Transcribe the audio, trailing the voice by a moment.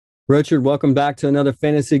Richard, welcome back to another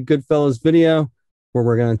Fantasy Goodfellas video where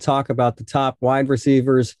we're going to talk about the top wide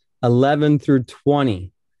receivers 11 through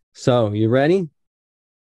 20. So, you ready?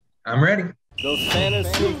 I'm ready. The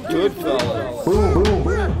Fantasy Goodfellas. Boom, boom,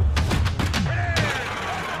 boom.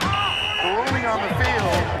 Rolling on the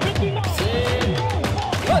field.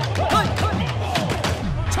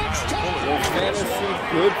 Fantasy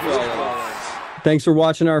Goodfellas. Thanks for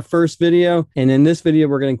watching our first video. And in this video,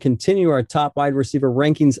 we're going to continue our top wide receiver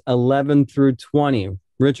rankings 11 through 20.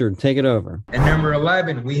 Richard, take it over. At number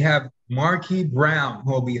 11, we have Marquise Brown,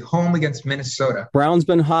 who will be home against Minnesota. Brown's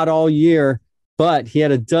been hot all year, but he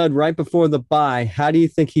had a dud right before the bye. How do you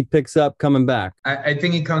think he picks up coming back? I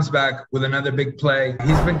think he comes back with another big play.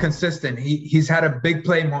 He's been consistent. He's had a big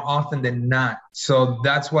play more often than not. So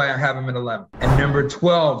that's why I have him at 11. And number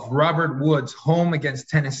 12, Robert Woods, home against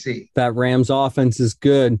Tennessee. That Rams offense is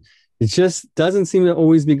good. It just doesn't seem to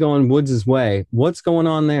always be going Woods' way. What's going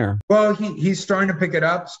on there? Well, he's starting to pick it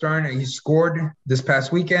up. He scored this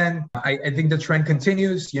past weekend. I think the trend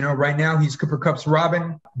continues. You know, right now he's Cooper Kupp's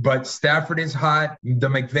Robin, but Stafford is hot. The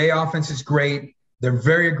McVay offense is great. They're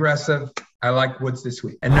very aggressive. I like Woods this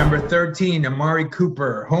week. And number 13, Amari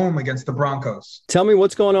Cooper, home against the Broncos. Tell me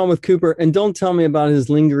what's going on with Cooper, and don't tell me about his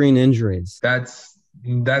lingering injuries. That's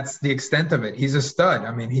the extent of it. He's a stud.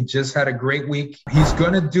 I mean, he just had a great week. He's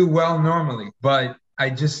going to do well normally, but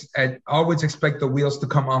I always expect the wheels to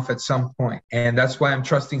come off at some point. And that's why I'm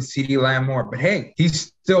trusting CeeDee Lamb more. But hey,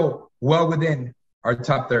 he's still well within our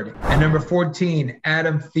top 30. And number 14,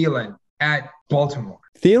 Adam Thielen at Baltimore.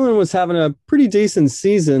 Thielen was having a pretty decent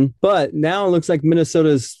season, but now it looks like Minnesota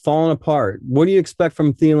is falling apart. What do you expect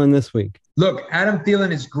from Thielen this week? Look, Adam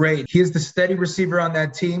Thielen is great. He is the steady receiver on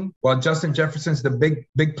that team, while Justin Jefferson's the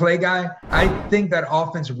big play guy. I think that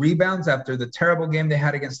offense rebounds after the terrible game they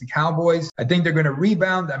had against the Cowboys. I think they're going to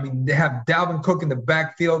rebound. I mean, they have Dalvin Cook in the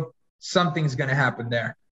backfield. Something's going to happen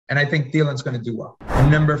there. And I think Thielen's going to do well.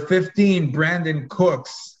 And number 15, Brandon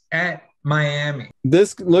Cooks at Miami.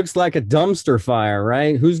 This looks like a dumpster fire,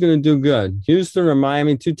 right? Who's going to do good? Houston or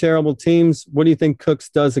Miami? Two terrible teams. What do you think Cooks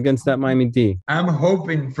does against that Miami D? I'm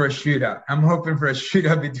hoping for a shootout. I'm hoping for a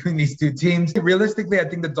shootout between these two teams. Realistically, I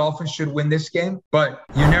think the Dolphins should win this game, but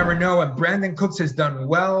you never know. And Brandon Cooks has done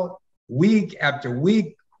well week after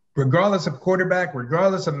week, regardless of quarterback,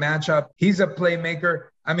 regardless of matchup. He's a playmaker.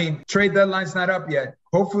 I mean, trade deadline's not up yet.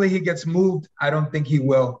 Hopefully he gets moved. I don't think he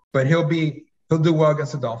will, but he'll do well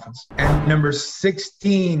against the Dolphins. And number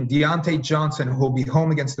 16, Deontay Johnson, who will be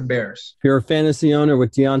home against the Bears. If you're a fantasy owner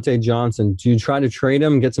with Deontay Johnson, do you try to trade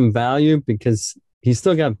him, get some value? Because he's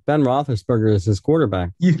still got Ben Roethlisberger as his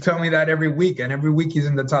quarterback. You tell me that every week, and every week he's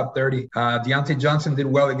in the top 30. Deontay Johnson did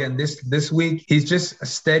well again this week. He's just a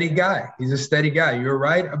steady guy. He's a steady guy. You're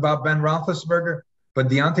right about Ben Roethlisberger, but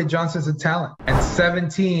Deontay Johnson's a talent. And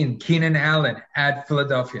 17, Keenan Allen at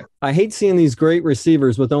Philadelphia. I hate seeing these great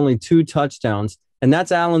receivers with only 2 touchdowns, and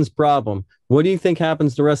that's Allen's problem. What do you think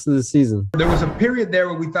happens the rest of the season? There was a period there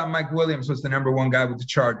where we thought Mike Williams was the number 1 guy with the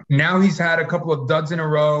Chargers. Now he's had a couple of duds in a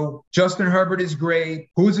row. Justin Herbert is great.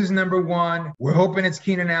 Who's his number 1? We're hoping it's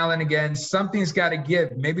Keenan Allen again. Something's got to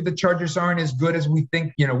give. Maybe the Chargers aren't as good as we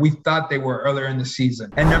think, we thought they were earlier in the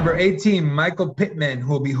season. And number 18, Michael Pittman,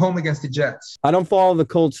 who will be home against the Jets. I don't follow the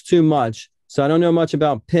Colts too much, so I don't know much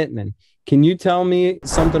about Pittman. Can you tell me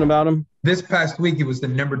something about him? This past week, he was the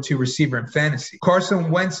number 2 receiver in fantasy.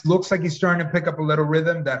 Carson Wentz looks like he's starting to pick up a little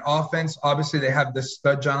rhythm. That offense, obviously, they have the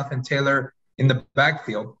stud Jonathan Taylor in the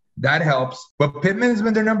backfield. That helps. But Pittman's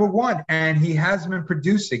been their number 1, and he has been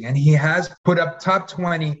producing, and he has put up top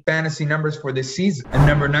 20 fantasy numbers for this season. And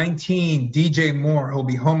number 19, DJ Moore, who'll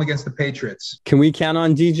be home against the Patriots. Can we count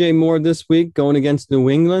on DJ Moore this week going against New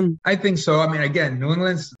England? I think so. I mean, again, New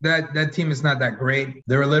England's that team is not that great.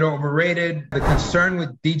 They're a little overrated. The concern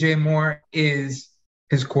with DJ Moore is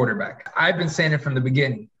his quarterback. I've been saying it from the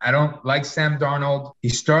beginning. I don't like Sam Darnold. He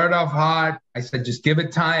started off hot. I said, just give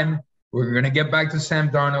it time. We're going to get back to Sam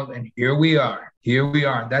Darnold, and here we are.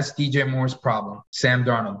 That's DJ Moore's problem, Sam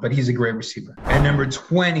Darnold, but he's a great receiver. And number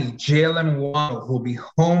 20, Jalen Waddle, who will be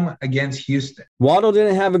home against Houston. Waddle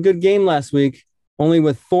didn't have a good game last week, only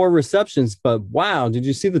with 4 receptions, but wow, did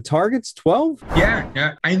you see the targets? 12?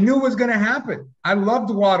 Yeah, I knew it was going to happen. I loved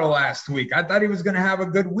Waddle last week. I thought he was going to have a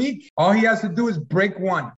good week. All he has to do is break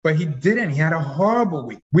one, but he didn't. He had a horrible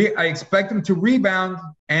week. I expect him to rebound,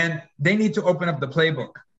 and they need to open up the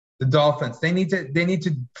playbook. The Dolphins, they need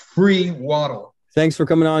to free Waddle. Thanks for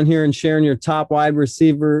coming on here and sharing your top wide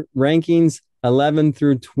receiver rankings 11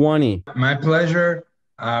 through 20. My pleasure.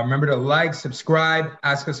 Remember to like, subscribe,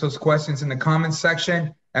 ask us those questions in the comments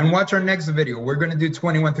section, and watch our next video. We're going to do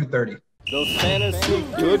 21 through 30. The Fantasy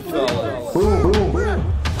Goodfellas. Boom, boom,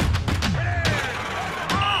 boom.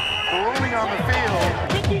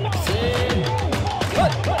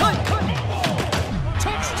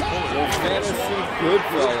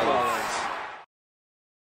 Goodfellas.